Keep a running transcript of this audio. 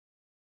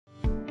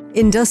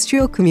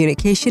Industrial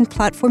Communication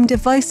Platform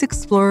Device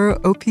XPlorer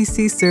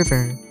OPC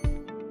Server.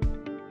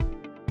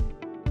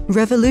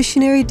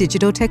 Revolutionary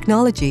digital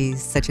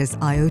technologies such as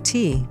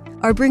IoT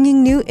are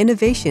bringing new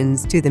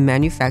innovations to the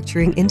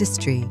manufacturing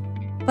industry.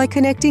 By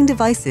connecting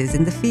devices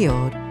in the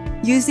field,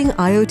 using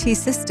IoT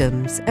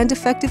systems, and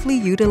effectively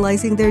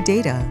utilizing their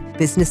data,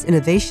 business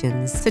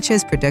innovations such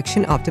as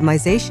production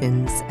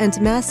optimizations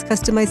and mass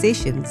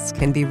customizations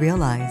can be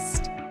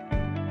realized.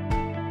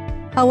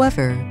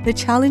 However, the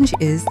challenge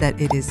is that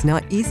it is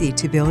not easy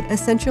to build a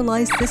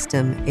centralized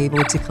system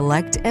able to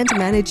collect and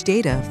manage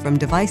data from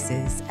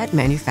devices at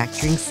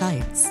manufacturing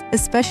sites,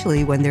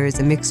 especially when there is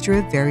a mixture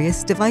of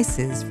various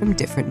devices from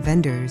different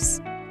vendors.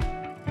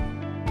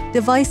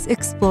 Device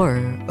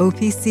XPlorer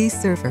OPC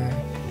Server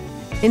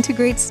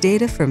integrates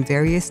data from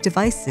various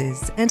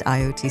devices and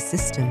IoT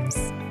systems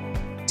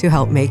to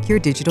help make your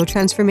digital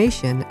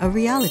transformation a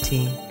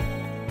reality.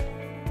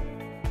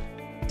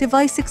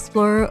 Device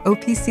XPlorer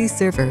OPC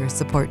Server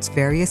supports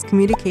various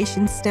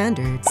communication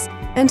standards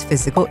and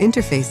physical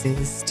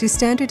interfaces to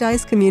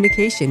standardize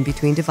communication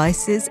between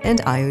devices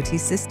and IoT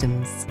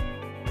systems.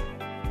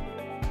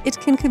 It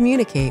can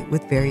communicate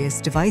with various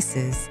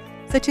devices,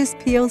 such as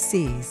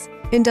PLCs,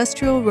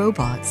 industrial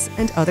robots,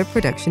 and other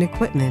production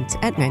equipment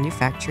at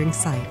manufacturing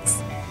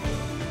sites.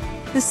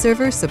 The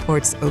server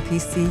supports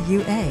OPC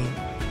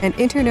UA, an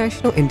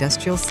international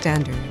industrial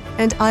standard,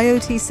 and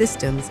IoT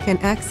systems can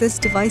access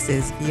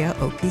devices via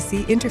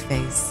OPC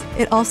interface.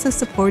 It also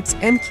supports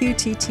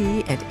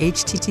MQTT and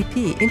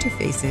HTTP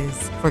interfaces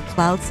for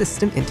cloud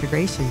system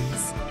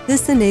integrations.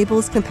 This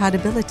enables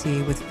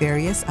compatibility with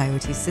various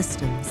IoT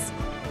systems.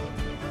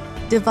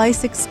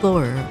 Device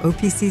XPlorer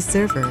OPC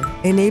Server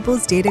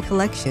enables data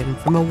collection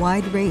from a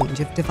wide range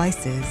of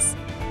devices,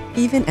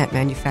 even at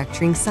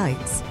manufacturing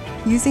sites,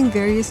 using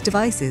various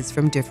devices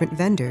from different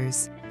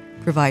vendors,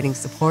 providing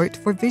support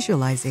for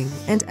visualizing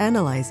and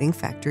analyzing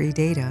factory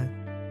data.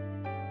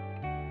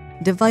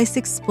 Device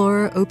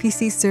XPlorer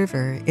OPC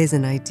Server is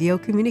an ideal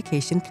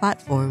communication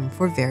platform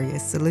for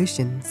various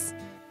solutions.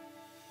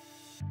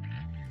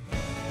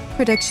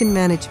 Production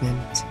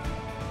management.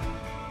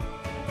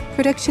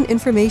 Production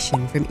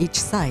information from each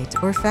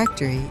site or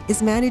factory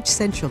is managed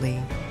centrally,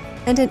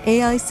 and an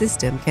AI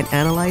system can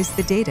analyze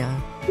the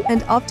data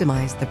and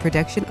optimize the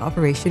production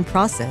operation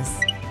process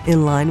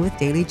in line with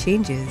daily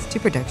changes to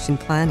production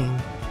planning.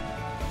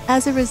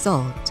 As a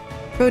result,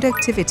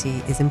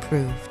 productivity is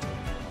improved.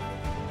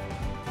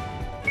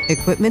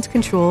 Equipment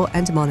control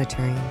and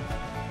monitoring.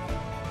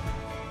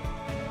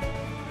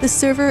 The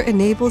server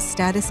enables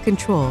status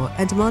control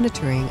and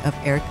monitoring of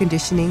air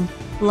conditioning,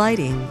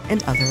 lighting,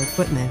 and other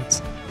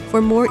equipment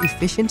for more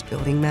efficient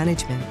building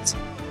management.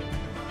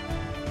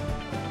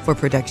 For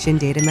production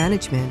data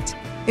management,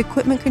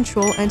 equipment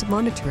control and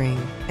monitoring,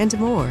 and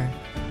more,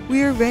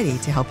 we are ready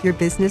to help your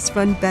business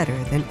run better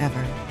than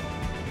ever.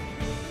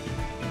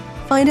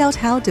 Find out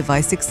how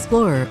Device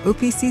XPlorer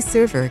OPC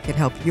Server can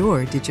help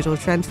your digital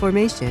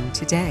transformation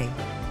today.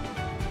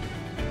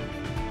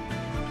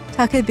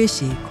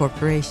 Takebishi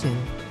Corporation.